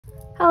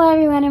Hello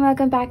everyone and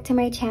welcome back to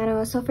my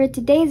channel. So for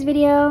today's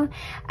video,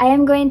 I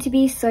am going to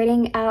be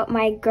sorting out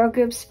my girl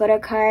groups photo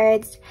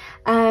cards.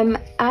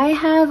 I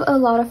have a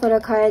lot of photo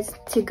cards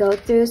to go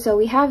through, so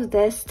we have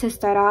this to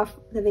start off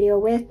the video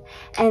with,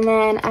 and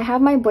then I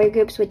have my boy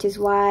groups, which is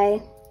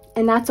why,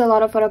 and that's a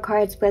lot of photo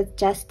cards with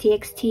just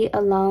TXT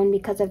alone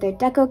because of their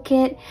deco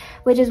kit,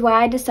 which is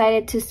why I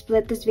decided to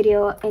split this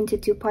video into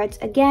two parts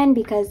again,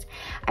 because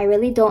I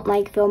really don't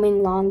like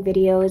filming long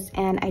videos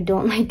and I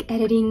don't like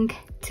editing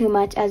too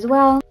much as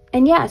well.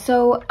 And yeah,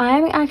 so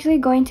I'm actually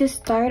going to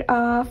start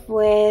off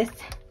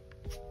with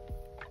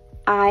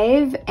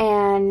Ive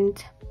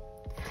and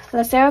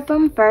La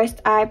Seraphim first.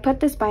 I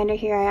put this binder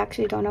here. I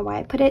actually don't know why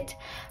I put it,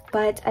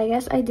 but I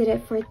guess I did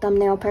it for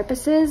thumbnail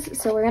purposes.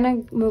 So we're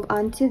gonna move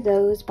on to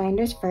those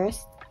binders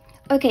first.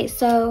 Okay,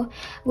 so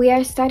we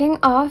are starting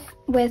off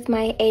with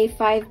my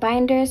A5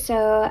 binder.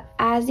 So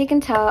as you can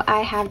tell,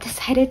 I have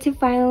decided to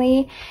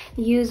finally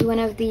use one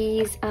of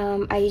these.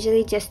 I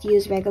usually just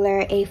use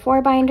regular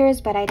A4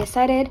 binders, but I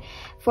decided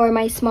for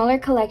my smaller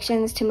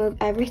collections to move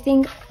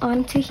everything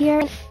onto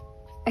here.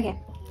 Okay,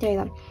 there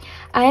you go.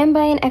 I am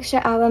buying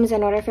extra albums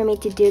in order for me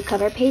to do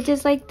cover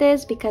pages like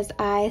this because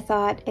I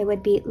thought it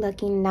would be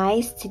looking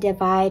nice to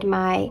divide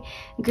my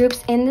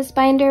groups in this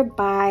binder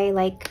by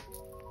like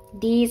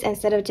these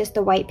instead of just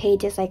the white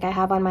pages like I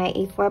have on my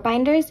A4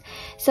 binders.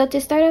 So to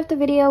start off the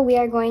video, we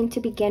are going to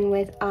begin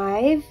with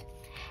Ive,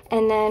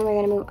 and then we're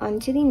going to move on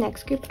to the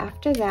next group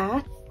after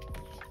that.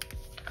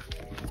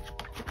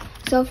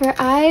 So for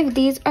Ive,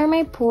 these are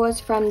my pulls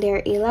from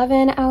their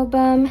 11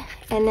 album,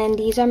 and then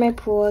these are my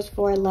pulls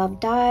for Love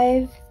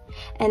Dive.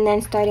 And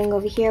then starting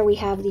over here, we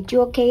have the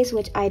jewel case,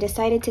 which I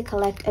decided to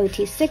collect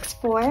OT6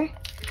 for.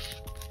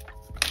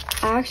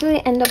 I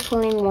actually end up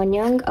pulling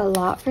Wonyoung a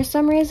lot for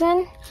some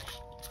reason.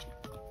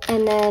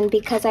 And then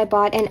because I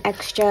bought an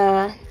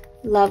extra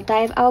Love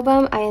Dive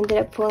album, I ended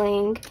up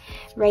pulling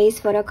Ray's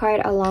photo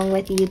card along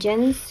with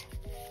Yujin's.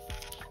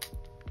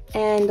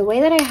 And the way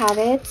that I have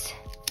it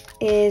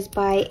is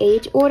by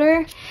age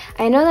order.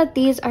 I know that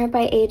these aren't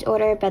by age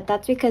order, but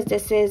that's because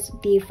this is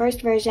the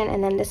first version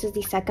and then this is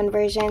the second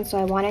version, so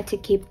I wanted to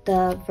keep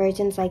the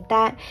versions like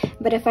that.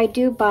 But if I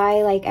do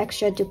buy like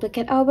extra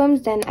duplicate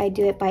albums, then I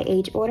do it by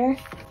age order.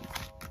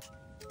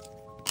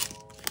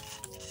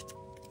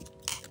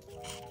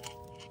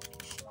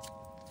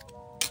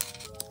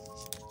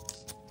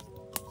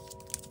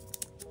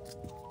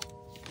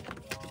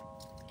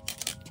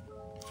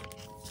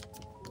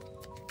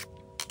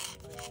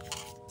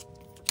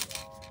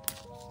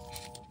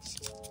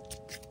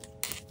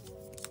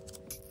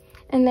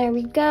 And there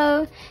we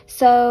go.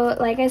 So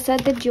like I said,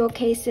 the jewel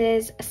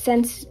cases,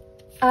 since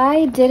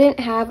I didn't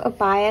have a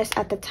bias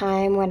at the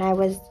time when I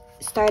was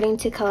starting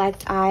to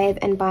collect Ive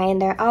and buying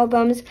their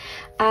albums,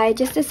 I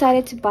just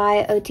decided to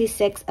buy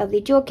OT6 of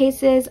the jewel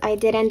cases. I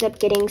did end up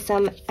getting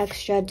some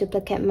extra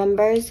duplicate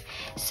members,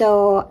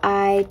 so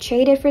I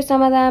traded for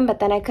some of them, but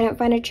then I couldn't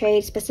find a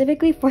trade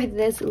specifically for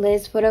this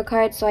Liz photo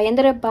card, so I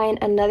ended up buying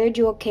another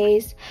jewel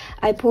case.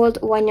 I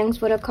pulled Wonyoung's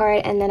photo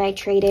card and then I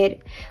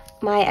traded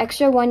my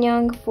extra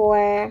Wonyoung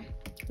for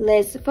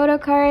Liz photo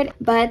card.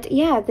 But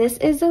yeah, this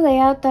is the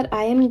layout that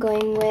I am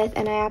going with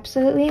and I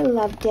absolutely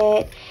loved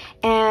it.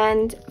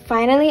 And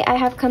finally, I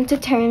have come to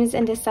terms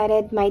and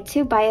decided my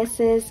two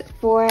biases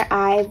for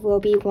Ive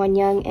will be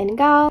Wonyoung and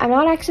Gal. I'm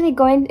not actually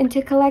going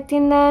into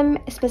collecting them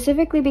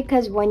specifically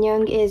because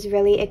Wonyoung is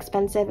really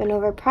expensive and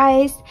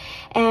overpriced,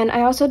 and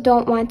I also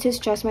don't want to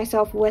stress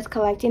myself with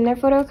collecting their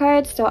photo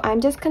cards, so I'm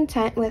just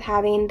content with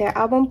having their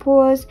album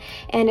pulls.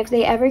 And if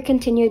they ever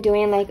continue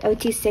doing like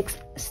OT6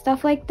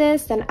 stuff like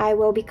this, then I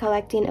will be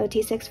collecting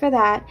OT6 for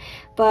that.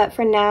 But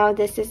for now,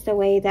 this is the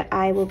way that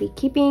I will be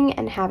keeping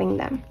and having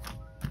them.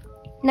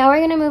 Now we're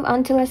going to move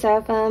on to La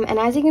Seraphim, and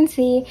as you can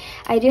see,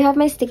 I do have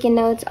my sticky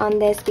notes on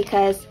this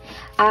because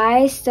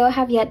I still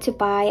have yet to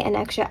buy an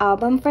extra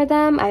album for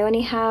them. I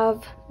only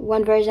have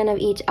one version of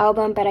each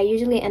album, but I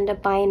usually end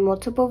up buying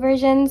multiple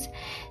versions.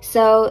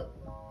 So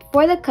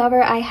for the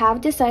cover, I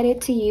have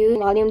decided to use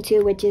Volume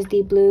 2, which is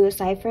the blue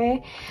cipher.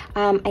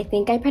 I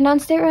think I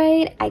pronounced it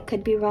right. I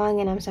could be wrong,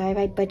 and I'm sorry if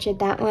I butchered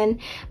that one.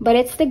 But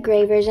it's the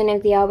gray version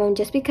of the album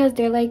just because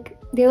they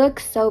look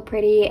so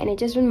pretty and it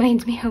just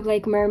reminds me of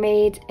like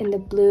mermaids in the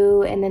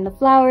blue and then the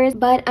flowers.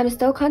 But I'm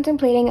still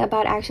contemplating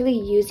about actually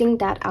using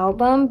that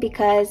album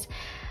because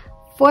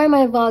for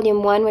my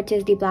Volume 1, which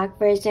is the black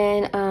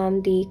version,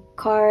 the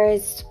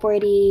Cars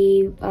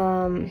Sporty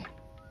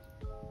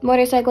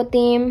motorcycle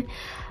theme,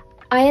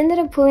 I ended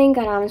up pulling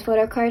Garam's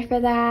photo card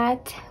for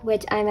that,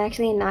 which I'm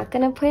actually not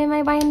gonna put in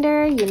my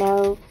binder,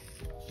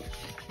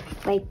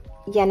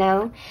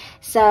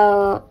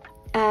 so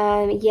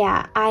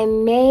yeah, I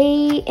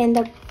may end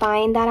up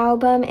buying that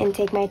album and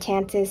take my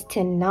chances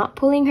to not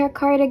pulling her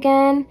card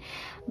again,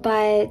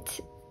 but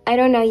I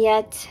don't know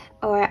yet.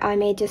 Or I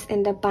may just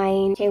end up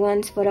buying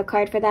kep1er's photo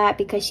card for that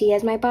because she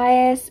is my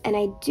bias and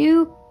I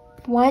do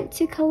want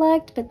to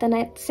collect, but then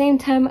at the same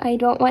time I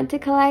don't want to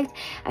collect.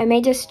 I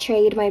may just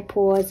trade my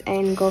pulls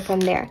and go from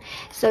there.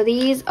 So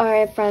these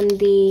photo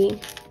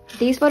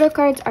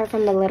cards are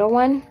from the little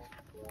one.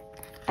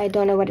 I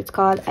don't know what it's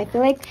called. I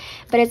feel like,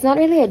 but it's not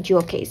really a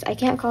jewel case. I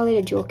can't call it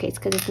a jewel case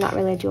because it's not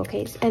really a jewel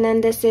case. And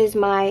then this is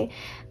my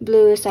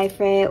blue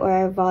Cypher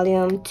or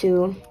volume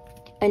 2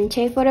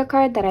 Unche photo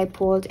card that I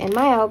pulled in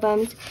my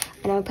albums,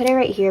 and I'll put it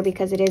right here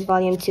because it is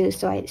volume 2,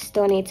 so I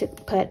still need to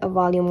put a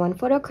volume 1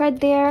 photo card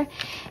there.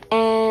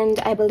 And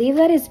I believe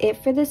that is it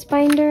for this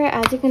binder.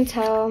 As you can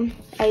tell,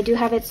 I do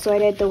have it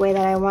sorted the way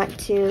that I want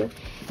to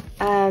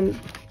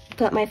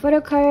put my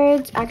photo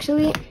cards.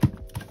 Actually,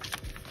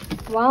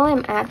 while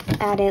I'm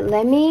at it,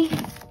 let me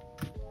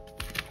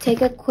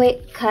take a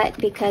quick cut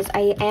because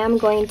I am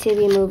going to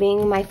be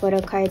moving my photo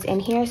cards in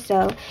here.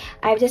 So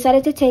I've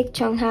decided to take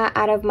Chungha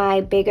out of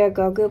my bigger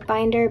girl group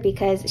binder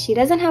because she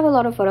doesn't have a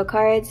lot of photo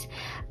cards,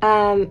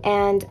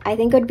 and I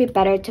think it would be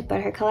better to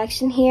put her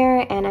collection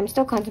here, and I'm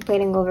still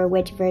contemplating over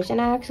which version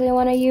I actually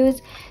want to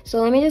use.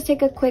 So let me just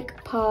take a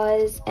quick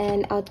pause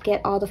and I'll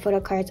get all the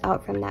photo cards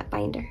out from that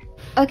binder.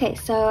 Okay,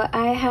 so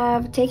I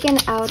have taken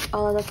out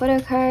all of the photo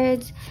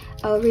cards.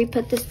 I'll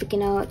re-put the sticky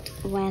note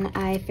when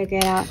I figure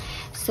it out.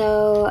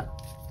 So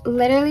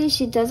literally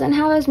she doesn't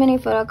have as many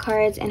photo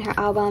cards in her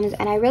albums,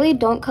 and I really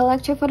don't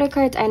collect her photo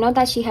cards. I know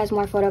that she has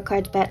more photo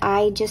cards, but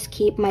I just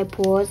keep my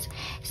pools.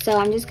 So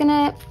I'm just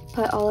gonna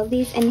put all of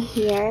these in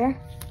here.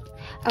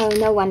 Oh,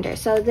 no wonder.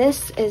 So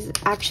this is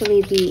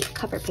actually the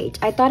cover page.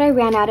 I thought I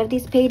ran out of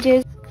these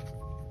pages.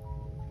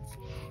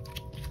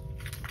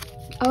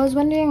 I was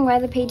wondering why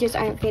the pages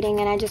aren't fitting,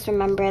 and I just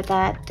remembered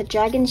that the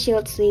dragon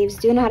shield sleeves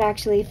do not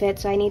actually fit,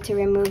 so I need to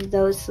remove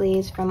those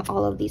sleeves from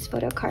all of these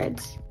photo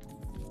cards.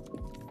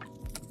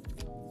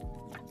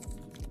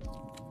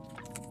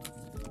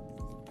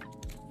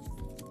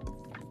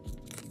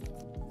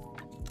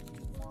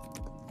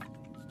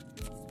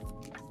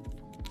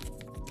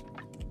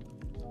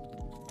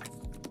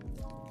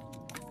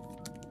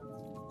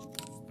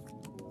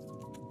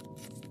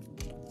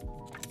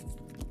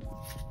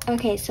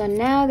 Okay, so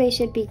now they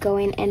should be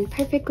going in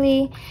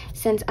perfectly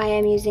since I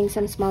am using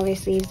some smaller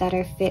sleeves that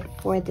are fit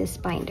for this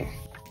binder.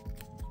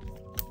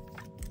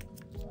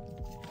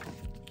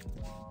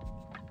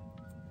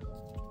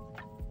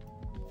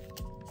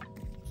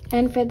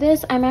 And for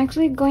this, I'm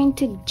actually going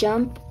to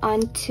jump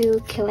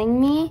onto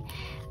Killing Me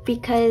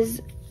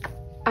because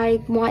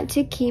I want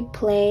to keep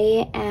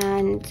Play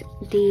and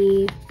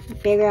the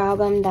bigger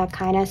album that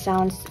kind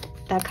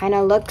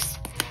of looks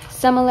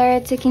similar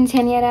to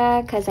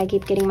Quinceañera, because I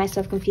keep getting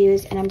myself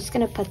confused, and I'm just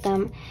gonna put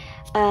them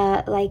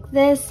like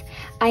this.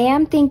 I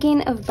am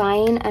thinking of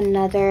buying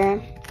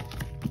another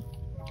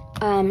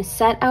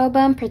set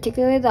album,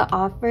 particularly the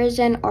off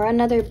version, or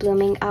another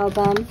blooming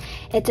album.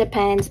 It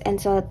depends,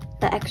 and so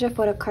the extra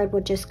photo card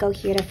will just go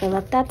here to fill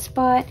up that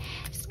spot,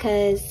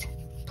 because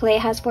Play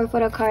has 4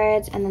 photo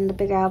cards, and then the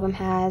bigger album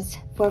has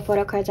 4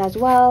 photo cards as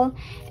well,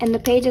 and the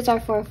pages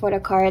are 4 photo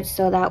cards,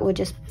 so that will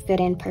just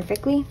fit in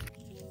perfectly.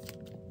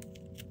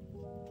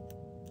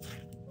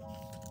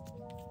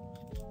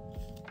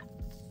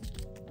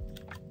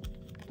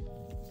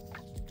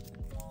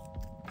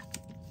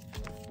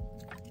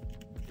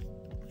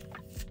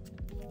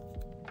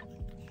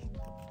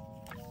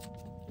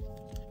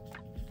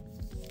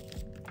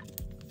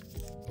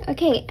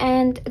 Okay,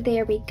 and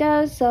there we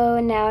go. So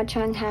now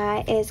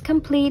Chungha is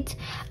complete.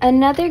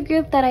 Another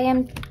group that I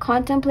am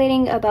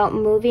contemplating about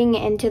moving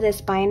into this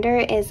binder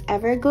is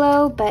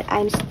Everglow, but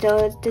I'm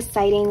still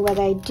deciding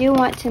whether I do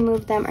want to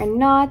move them or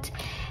not.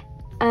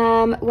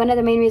 One of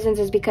the main reasons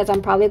is because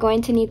I'm probably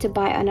going to need to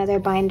buy another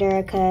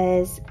binder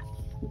because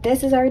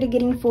this is already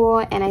getting full,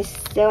 and I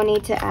still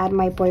need to add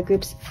my boy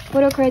group's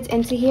photo cards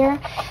into here.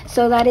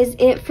 So that is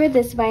it for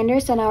this binder.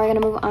 So now we're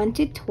gonna move on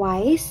to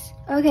Twice.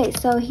 Okay,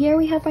 so here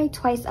we have my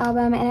Twice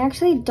album, and I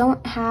actually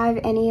don't have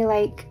any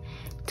like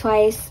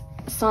Twice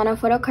Sauna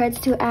photo cards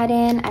to add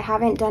in. I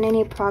haven't done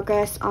any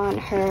progress on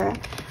her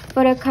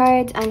photo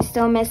cards. I'm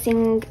still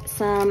missing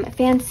some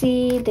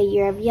Fancy, The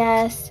Year of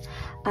Yes,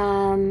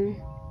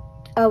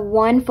 a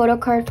 1 photo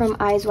card from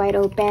Eyes Wide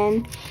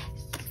Open.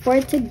 For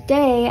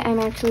today, I'm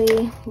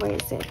actually, where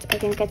is it? I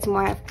think it's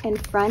more in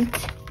front.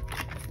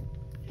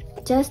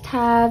 Just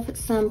have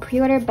some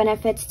pre-order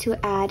benefits to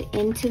add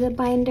into the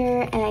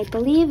binder, and I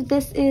believe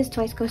this is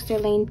Twice Coaster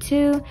Lane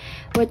 2,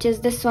 which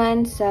is this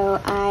one,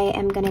 so I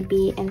am gonna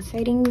be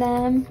inserting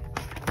them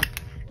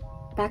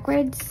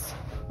backwards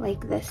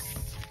like this.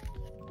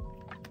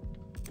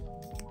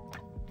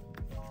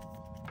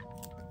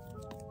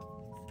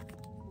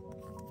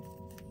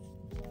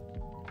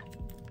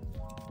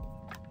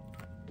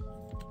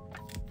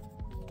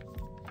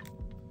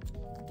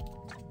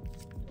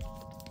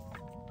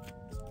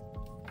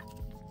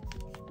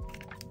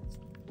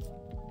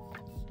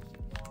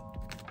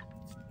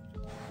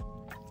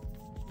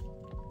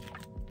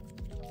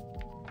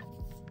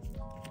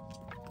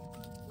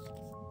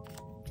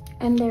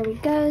 And there we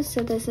go.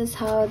 So this is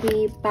how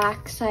the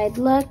back side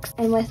looks.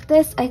 And with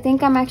this, I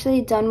think I'm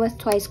actually done with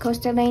Twice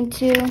Coaster Lane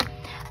 2.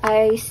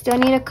 I still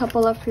need a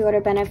couple of pre-order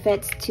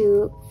benefits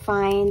to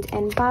find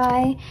and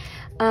buy.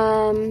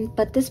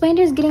 But this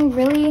binder is getting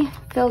really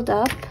filled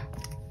up.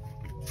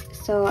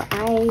 So so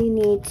I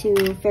need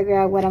to figure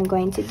out what I'm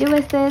going to do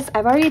with this.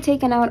 I've already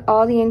taken out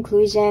all the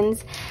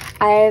inclusions.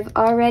 I've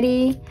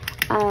already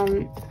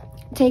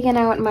taken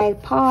out my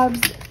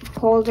pobs,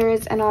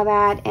 holders, and all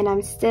that, and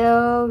I'm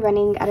still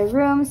running out of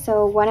room.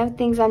 So one of the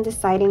things I'm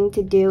deciding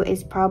to do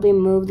is probably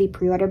move the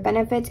pre-order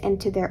benefits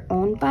into their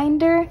own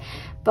binder,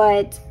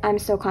 but I'm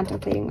still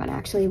contemplating on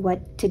actually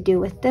what to do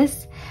with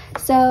this.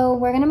 So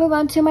we're gonna move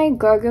on to my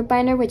girl group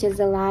binder, which is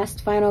the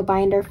last final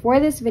binder for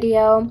this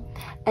video,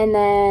 and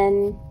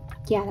then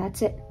yeah,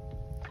 that's it.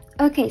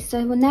 Okay,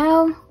 so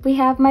now we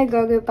have my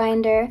girl group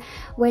binder,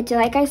 which,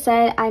 like I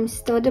said, I'm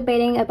still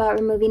debating about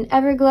removing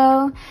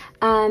Everglow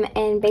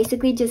and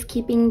basically just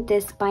keeping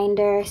this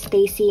binder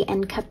Stacy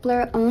and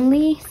Kep1er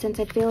only, since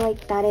I feel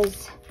like that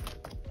is,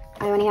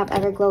 I only have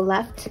Everglow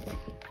left.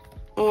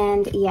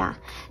 And yeah,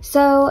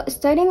 so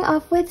starting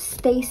off with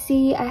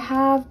Stacy, I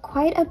have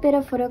quite a bit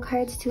of photo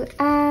cards to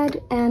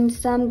add and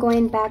some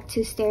going back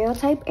to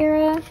stereotype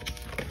era.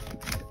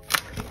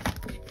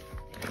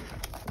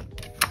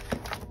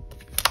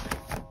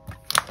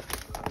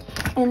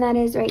 And that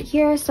is right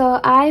here. So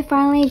I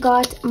finally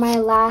got my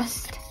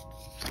last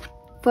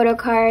photo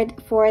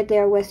card for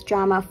their With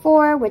Drama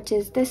 4, which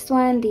is this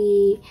one,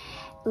 the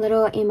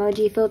little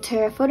emoji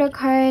filter photo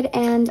card,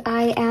 and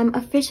I am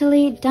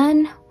officially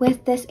done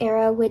with this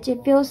era, which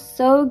it feels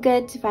so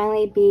good to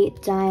finally be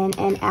done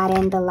and add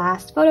in the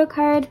last photo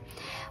card.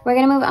 We're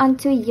gonna move on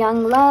to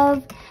Young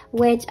Love,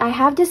 which I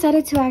have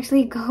decided to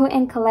actually go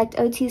and collect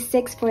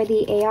OT6 for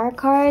the AR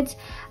cards.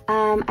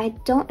 I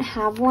don't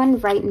have one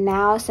right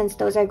now since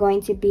those are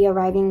going to be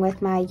arriving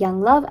with my Young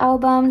Love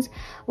albums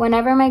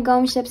whenever my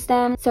GOM ships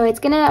them. So it's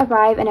gonna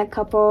arrive in a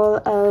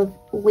couple of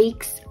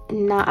weeks.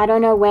 No, I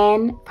don't know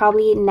when,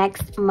 probably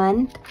next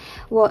month.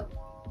 Well,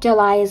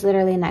 July is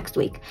literally next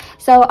week,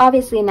 so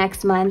obviously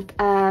next month.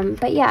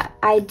 But yeah,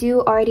 I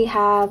do already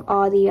have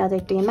all the other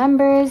 3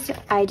 members.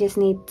 I just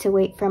need to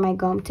wait for my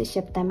GOM to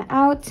ship them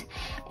out.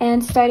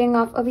 And starting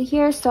off over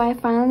here, so I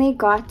finally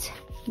got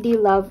the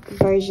Love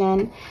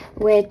version,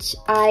 which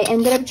I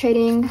ended up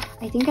trading.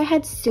 I think I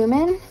had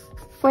Sumin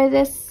for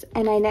this,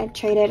 and I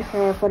traded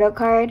her photo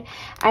card.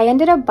 I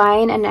ended up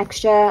buying an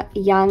extra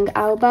Young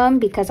album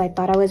because I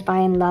thought I was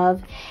buying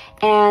Love,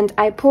 and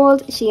I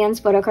pulled Xian's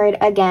photo card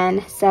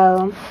again,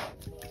 so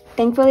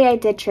thankfully I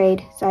did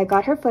trade. So I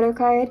got her photo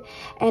card,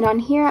 and on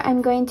here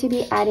I'm going to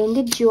be adding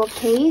the jewel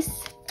case.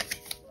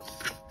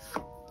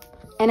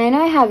 And I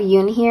know I have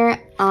Yoon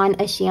here on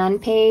a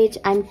Xian page.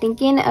 I'm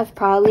thinking of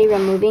probably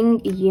removing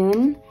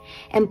Yoon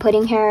and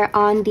putting her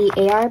on the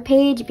AR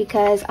page,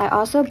 because I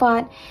also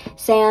bought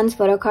Seon's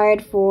photo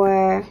card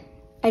for,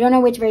 I don't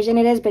know which version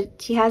it is,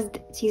 but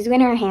she's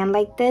doing her hand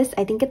like this.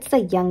 I think it's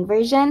the Young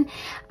version.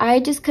 I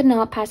just could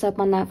not pass up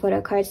on that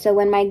photo card. So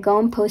when my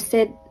GOM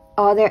posted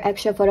all their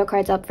extra photo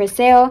cards up for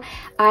sale,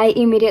 I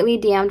immediately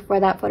DM'd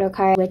for that photo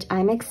card, which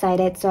I'm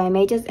excited. So I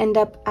may just end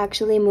up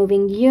actually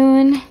moving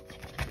Yoon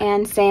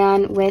and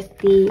Seon with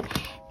the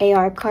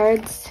AR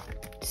cards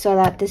so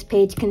that this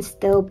page can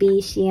still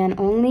be Xian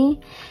only.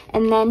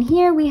 And then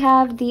here we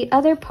have the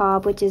other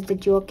pob, which is the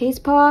jewel case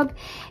pob.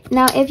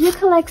 Now if you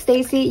collect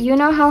Stacy, you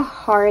know how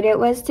hard it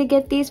was to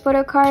get these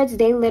photo cards.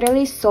 They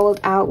literally sold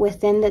out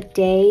within the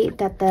day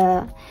that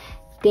the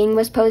thing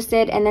was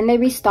posted, and then they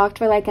restocked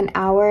for like an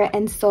hour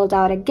and sold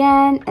out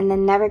again and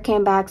then never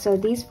came back. So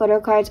these photo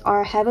cards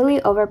are heavily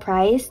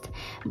overpriced,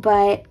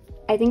 but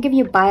I think if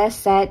you buy a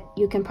set,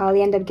 you can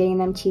probably end up getting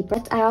them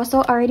cheaper. I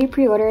also already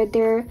pre-ordered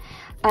their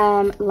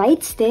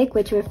light stick,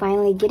 which we're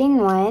finally getting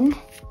one.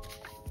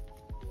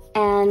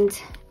 And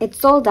it's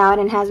sold out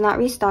and has not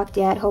restocked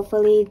yet.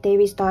 Hopefully they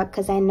restock,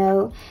 because I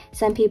know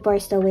some people are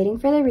still waiting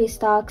for the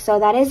restock. So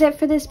that is it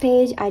for this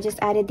page. I just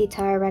added the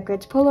Tower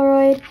Records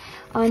Polaroid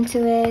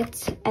onto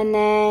it. And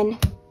then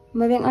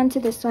moving on to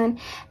this one.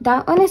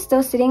 That one is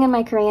still sitting in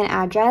my Korean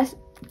address.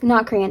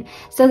 Not Korean.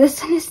 So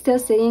this one is still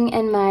sitting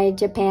in my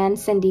Japan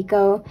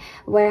Sendico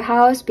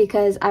warehouse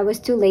because I was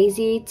too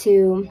lazy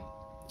to,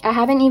 I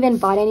haven't even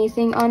bought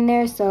anything on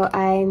there, so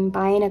I'm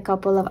buying a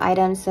couple of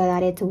items so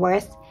that it's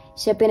worth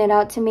shipping it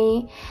out to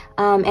me.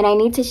 And I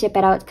need to ship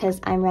it out because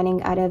I'm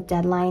running out of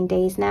deadline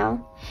days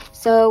now.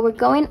 So we're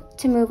going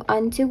to move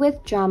on to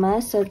With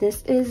Drama. So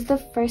this is the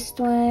first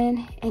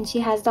one, and she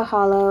has the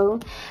holo.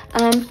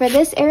 For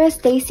this era,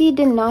 Stacy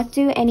did not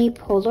do any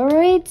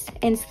Polaroids.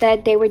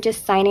 Instead, they were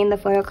just signing the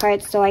photo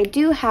cards. So I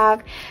do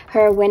have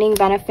her winning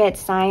benefit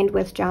signed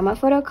With Drama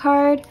photo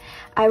card.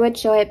 I would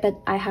show it, but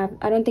I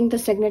don't think the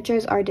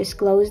signatures are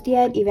disclosed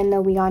yet, even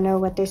though we all know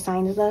what their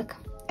signs look.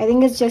 I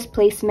think it's just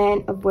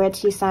placement of where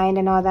she signed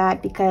and all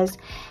that, because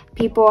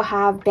people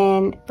have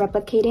been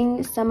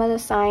replicating some of the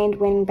signed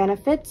win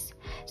benefits.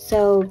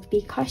 So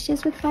be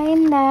cautious with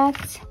buying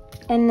that.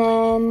 And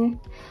then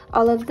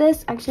all of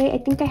this, actually, I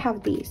think I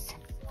have these.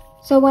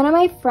 So one of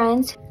my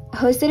friends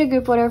hosted a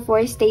group order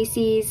for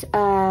Stacy's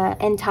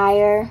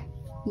entire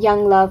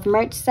Young Love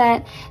merch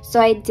set, so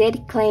I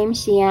did claim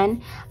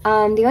Xian.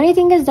 The only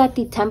thing is that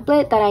the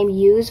template that I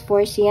use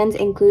for Xian's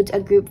includes a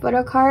group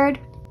photo card,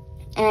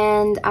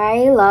 And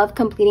I love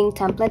completing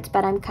templates,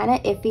 but I'm kind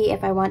of iffy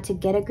if I want to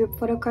get a group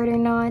photo card or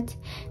not.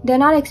 They're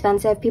not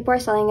expensive. People are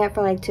selling it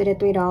for like $2 to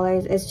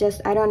 $3. It's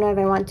just, I don't know if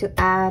I want to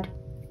add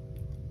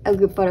a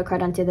group photo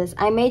card onto this.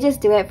 I may just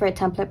do it for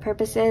template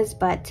purposes,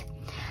 but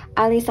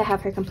at least I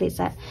have her complete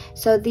set.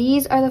 So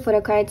these are the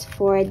photo cards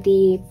for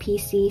the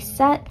PC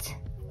set.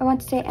 I want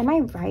to say, am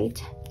I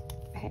right?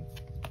 Okay.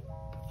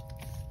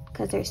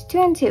 Because there's 2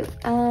 and 2.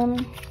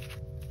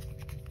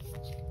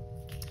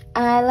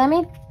 Let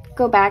me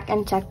go back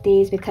and check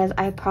these because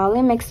I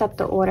probably mixed up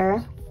the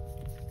order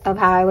of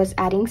how I was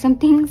adding some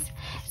things.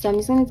 So I'm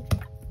just gonna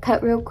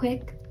cut real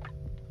quick.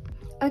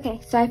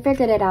 Okay, so I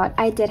figured it out.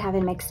 I did have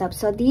it mixed up.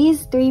 So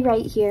these 3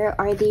 right here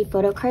are the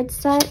photo card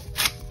set,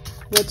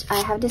 which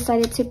I have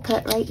decided to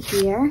put right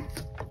here.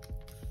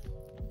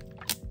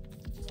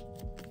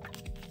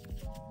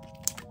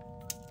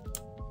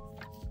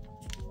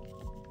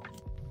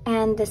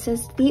 And this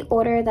is the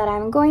order that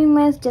I'm going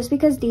with, just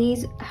because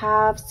these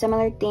have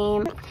similar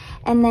theme.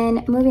 And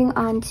then moving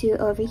on to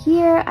over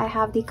here, I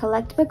have the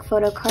collect book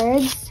photo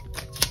cards,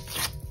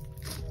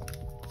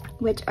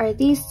 which are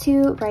these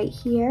 2 right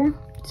here.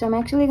 So I'm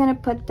actually gonna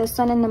put this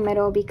one in the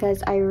middle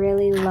because I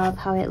really love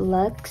how it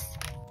looks.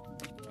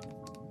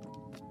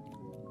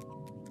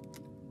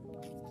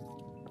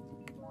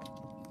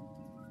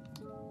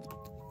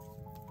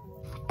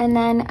 And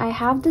then I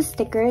have the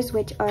stickers,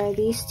 which are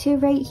these 2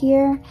 right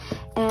here,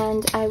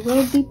 and I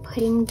will be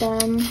putting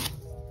them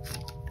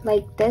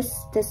like this.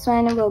 This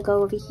one will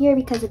go over here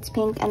because it's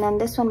pink, and then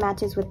this one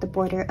matches with the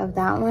border of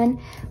that one,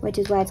 which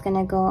is why it's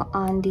gonna go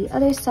on the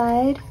other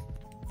side.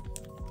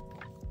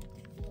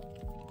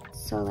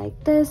 So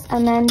like this.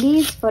 And then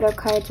these photo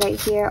cards right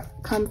here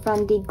come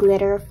from the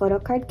glitter photo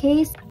card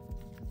case.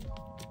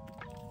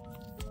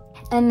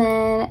 And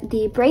then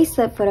the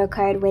bracelet photo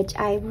card, which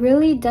I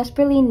really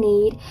desperately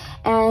need,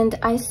 and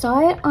I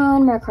saw it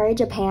on Mercari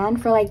Japan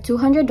for like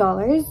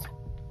 $200.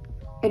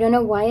 I don't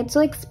know why it's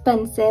so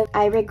expensive.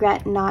 I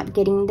regret not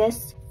getting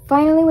this.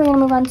 Finally, we're gonna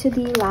move on to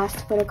the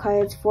last photo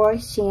cards for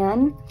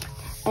Shein,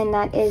 and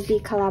that is the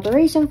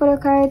collaboration photo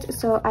cards.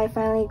 So I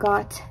finally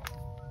got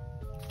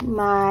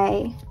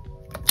my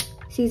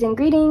season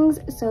greetings.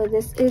 So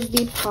this is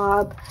the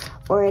POB,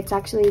 or it's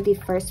actually the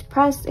first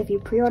press. If you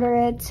pre-order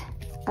it,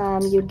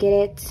 you get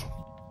it.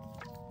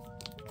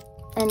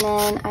 And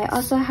then I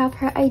also have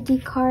her ID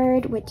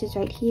card, which is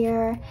right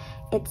here.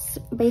 It's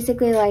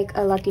basically like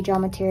a lucky draw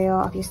material.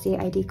 Obviously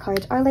ID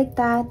cards are like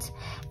that.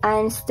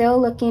 I'm still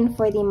looking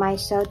for the My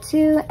Show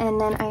too. And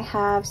then I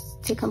have,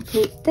 to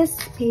complete this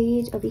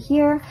page over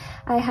here,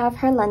 I have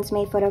her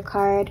Lensmate photo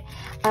card.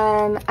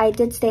 I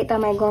did state that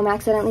my Gloam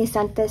accidentally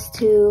sent this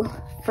to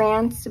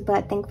France,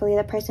 but thankfully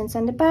the person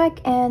sent it back,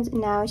 and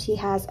now she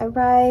has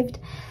arrived.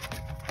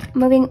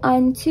 Moving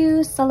on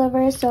to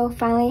Sulliver. So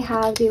finally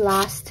have the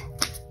last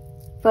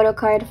photo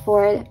card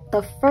for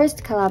the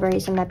first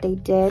collaboration that they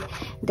did.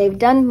 They've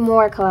done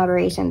more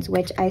collaborations,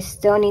 which I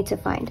still need to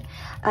find.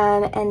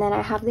 And then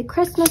I have the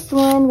Christmas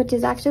one, which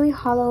is actually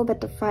hollow, but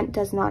the front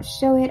does not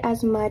show it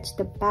as much.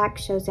 The back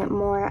shows it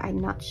more. I'm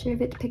not sure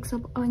if it picks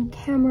up on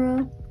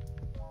camera,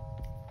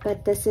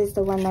 but this is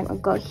the one that will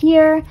go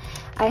here.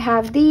 I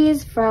have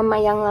these from my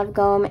Young Love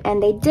Gloam,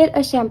 and they did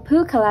a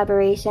shampoo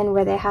collaboration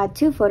where they had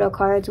 2 photo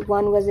cards.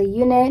 One was a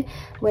unit,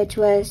 which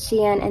was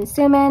Shein and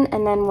Sumin,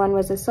 and then one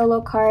was a solo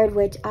card,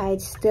 which I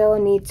still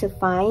need to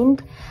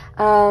find.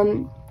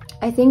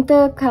 I think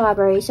the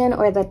collaboration,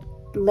 or the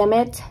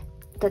limit,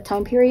 the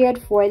time period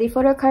for the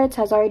photo cards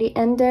has already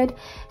ended,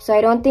 so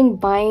I don't think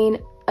buying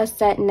a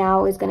set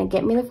now is gonna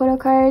get me the photo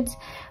cards.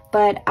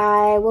 But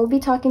I will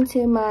be talking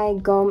to my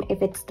Gloam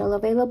if it's still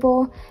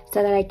available,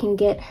 so that I can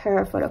get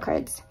her photo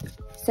cards,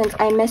 since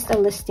I missed a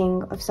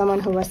listing of someone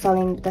who was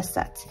selling the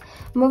sets.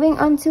 Moving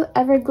on to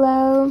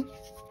Everglow,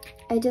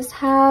 I just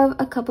have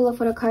a couple of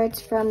photo cards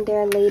from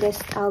their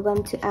latest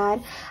album to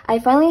add. I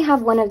finally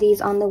have one of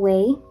these on the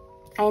way.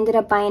 I ended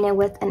up buying it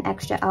with an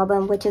extra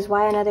album, which is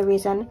why another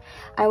reason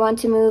I want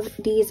to move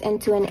these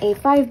into an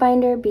A5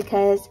 binder,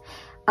 because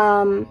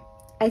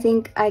I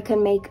think I could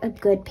make a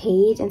good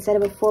page. Instead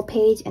of a full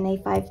page, an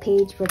A5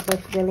 page would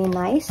look really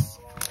nice.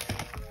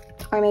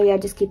 Or maybe I'll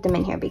just keep them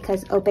in here,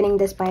 because opening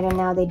this binder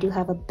now, they do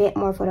have a bit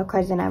more photo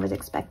cards than I was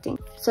expecting.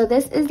 So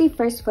this is the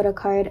first photo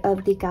card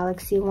of the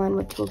Galaxy one,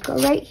 which will go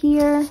right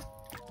here.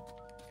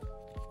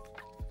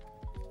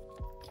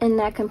 And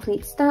that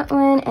completes that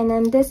one. And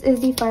then this is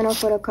the final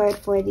photo card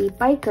for the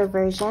biker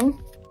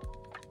version.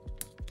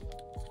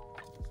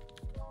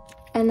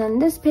 And then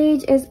this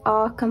page is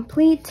all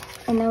complete.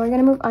 And now we're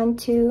gonna move on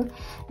to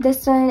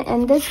this one,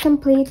 and this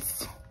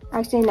completes,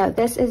 actually no,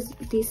 this is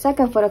the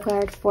second photo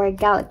card for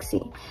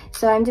Galaxy.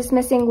 So I'm just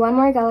missing one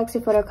more Galaxy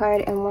photo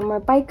card and one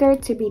more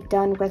biker to be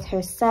done with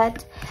her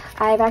set.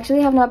 I've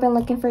actually have not been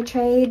looking for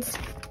trades,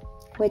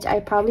 which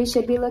I probably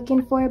should be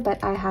looking for,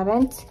 but I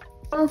haven't.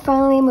 Well,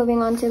 finally,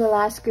 moving on to the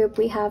last group,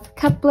 we have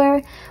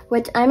kep1er,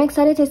 which I'm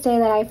excited to say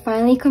that I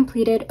finally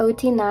completed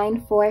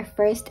OT9 for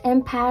First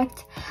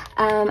Impact.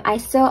 I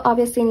still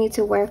obviously need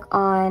to work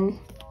on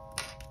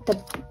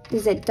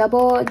is it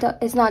double?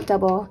 It's not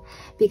double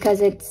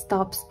because it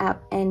stops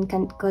at and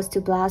goes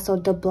to blast. So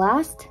the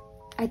blast,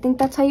 I think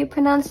that's how you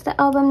pronounce the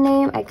album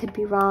name. I could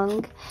be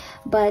wrong,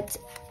 but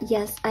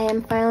yes, I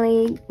am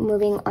finally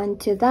moving on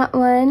to that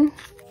one.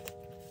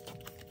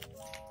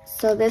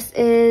 So this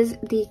is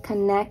the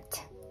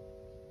Connect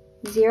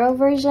 0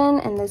 version,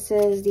 and this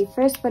is the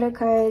first photo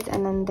cards,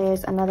 and then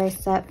there's another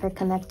set for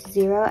Connect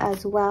 0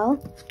 as well.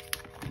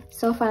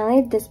 So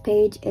finally, this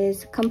page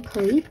is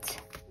complete.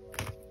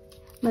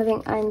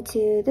 Moving on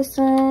to this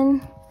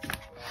one.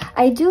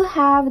 I do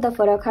have the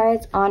photo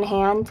cards on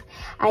hand.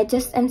 I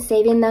just am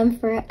saving them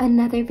for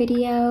another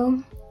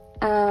video.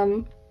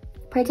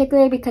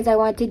 Particularly because I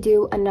want to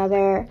do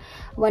another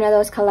one of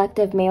those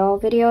collective mail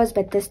videos,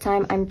 but this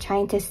time I'm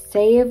trying to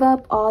save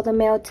up all the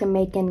mail to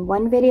make in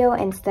one video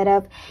instead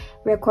of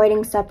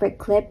recording separate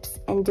clips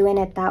and doing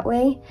it that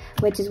way,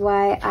 which is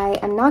why I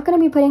am not going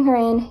to be putting her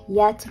in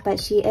yet, but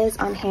she is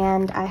on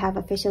hand. I have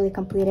officially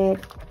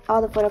completed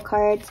all the photo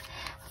cards.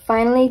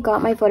 Finally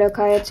got my photo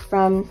cards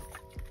from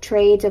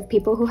trades of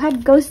people who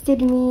had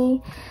ghosted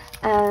me,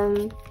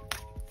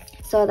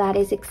 so that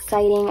is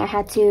exciting.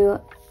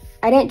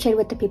 I didn't trade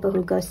with the people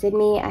who ghosted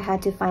me. I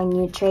had to find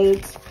new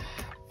trades.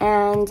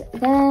 And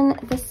then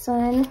this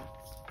one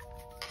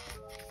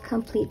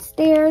completes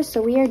there.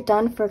 So we are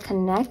done for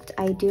Connect.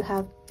 I do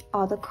have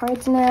all the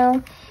cards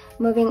now.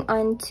 Moving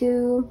on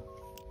to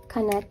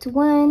Connect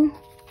 1,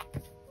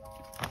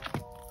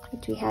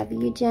 which we have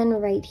Eugen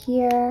right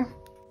here.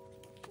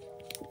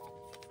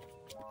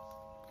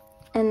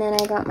 And then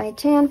I got my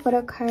Chan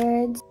photo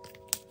cards.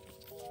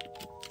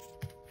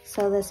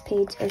 So this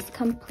page is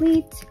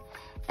complete.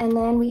 And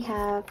then we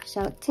have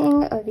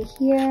Xiaoting over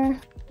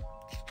here.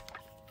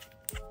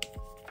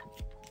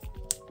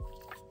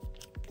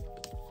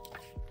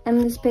 And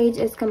this page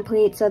is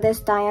complete. So this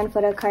Diane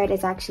photo card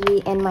is actually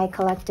in my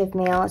collective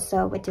mail,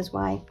 so which is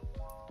why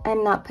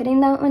I'm not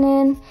putting that one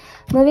in.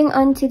 Moving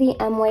on to the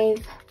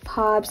M-Wave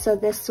Pop. So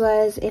this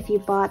was if you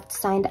bought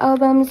signed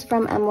albums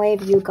from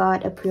M-Wave, you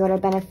got a pre-order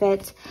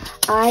benefit.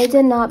 I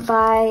did not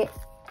buy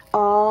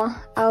all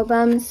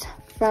albums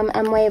from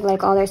M-Wave,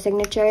 like all their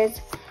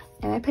signatures.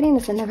 Am I putting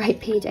this on the right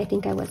page? I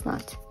think I was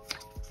not.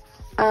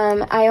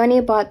 I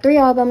only bought 3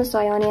 albums, so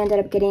I only ended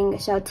up getting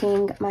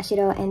Xiaoting,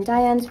 Mashiro, and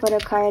Diane's photo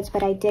cards,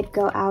 but I did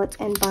go out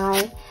and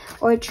buy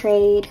or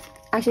trade.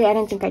 Actually, I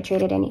didn't think I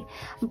traded any.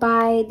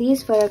 Buy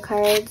these photo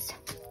cards.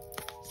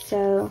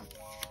 So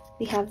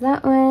we have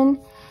that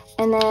one.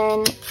 And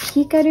then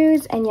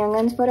Hikaru's and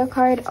Youngun's photo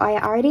card, I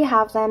already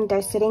have them.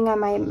 They're sitting on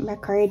my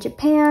Mercari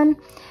Japan,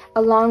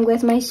 along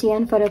with my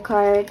Shein photo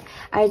card.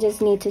 I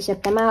just need to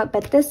ship them out,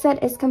 but this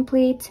set is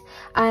complete.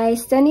 I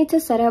still need to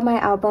set up my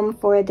album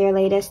for their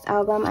latest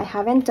album. I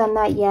haven't done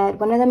that yet.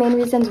 One of the main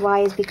reasons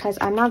why is because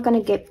I'm not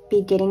going to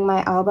be getting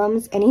my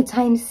albums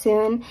anytime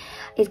soon.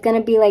 It's going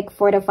to be like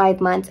 4 to 5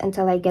 months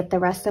until I get the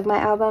rest of my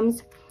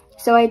albums.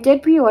 So I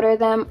did pre-order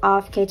them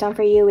off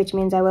kep1er, which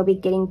means I will be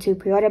getting 2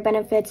 pre-order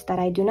benefits that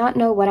I do not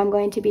know what I'm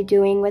going to be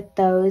doing with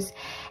those.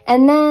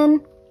 And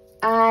then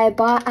I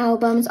bought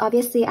albums.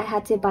 Obviously, I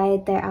had to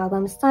buy their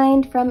albums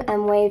signed from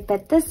M-Wave,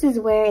 but this is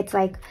where it's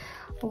like,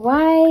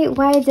 why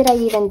did I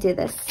even do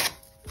this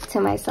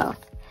to myself?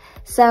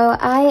 So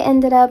I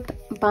ended up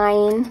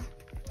buying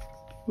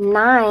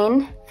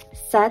 9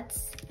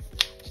 sets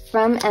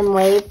from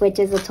M-Wave, which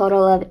is a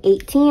total of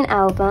 18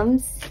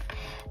 albums,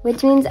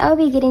 which means I'll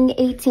be getting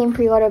 18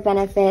 pre-order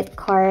benefit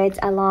cards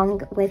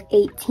along with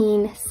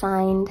 18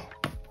 signed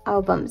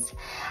albums.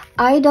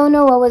 I don't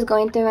know what was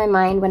going through my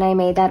mind when I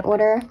made that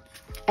order.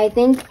 I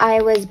think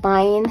I was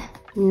buying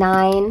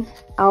 9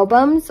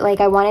 albums,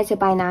 like I wanted to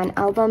buy 9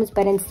 albums,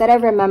 but instead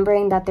of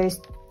remembering that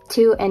there's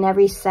 2 in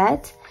every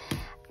set,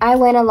 I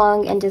went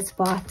along and just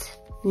bought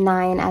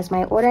 9 as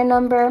my order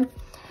number.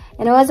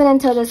 And it wasn't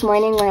until this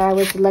morning when I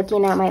was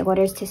looking at my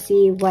orders to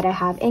see what I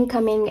have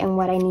incoming and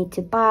what I need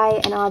to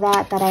buy and all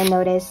that I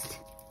noticed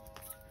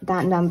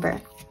that number.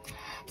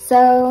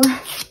 So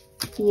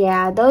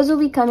yeah, those will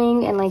be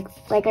coming in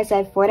like I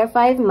said, 4 to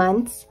 5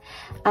 months,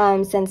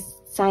 since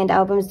signed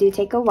albums do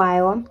take a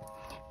while.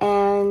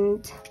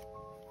 And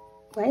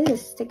why is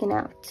this sticking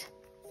out?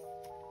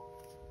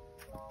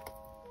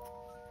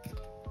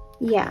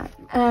 Yeah,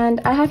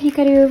 and I have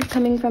Hikaru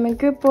coming from a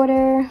group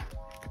order.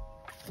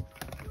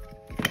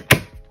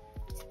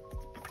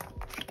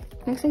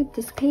 Looks like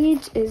this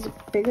page is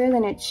bigger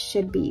than it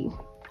should be.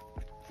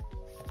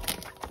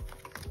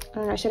 I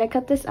don't know, should I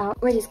cut this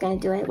out? We're just gonna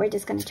do it. We're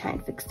just gonna try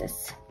and fix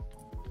this.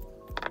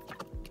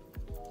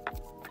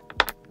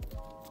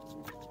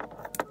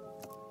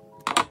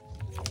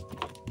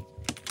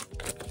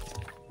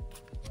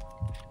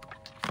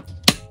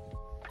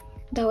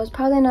 That was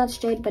probably not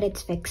straight, but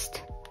it's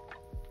fixed.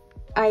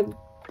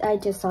 I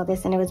just saw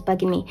this and it was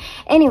bugging me.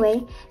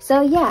 Anyway,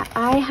 so yeah,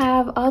 I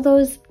have all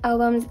those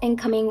albums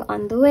incoming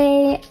on the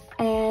way,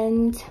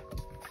 and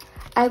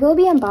I will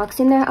be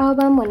unboxing their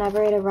album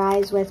whenever it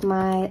arrives with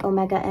my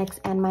Omega X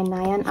and my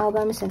Nyan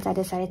album, since I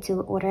decided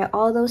to order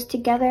all those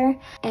together.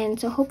 And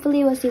so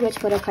hopefully we'll see which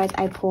photo cards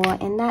I pull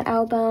in that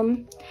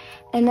album.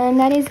 And then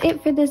that is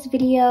it for this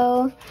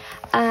video.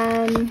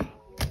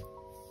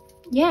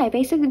 Yeah, I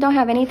basically don't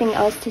have anything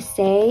else to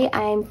say.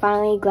 I'm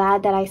finally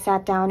glad that I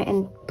sat down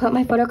and put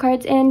my photo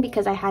cards in,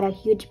 because I had a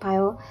huge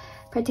pile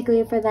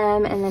particularly for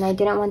them, and then I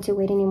didn't want to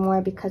wait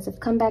anymore because of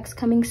comebacks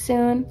coming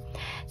soon.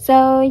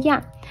 So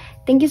yeah,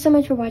 thank you so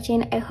much for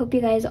watching. I hope you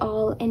guys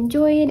all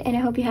enjoyed, and I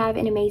hope you have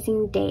an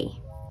amazing day.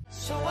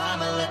 So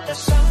I'ma let the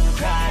sun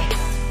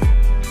cry.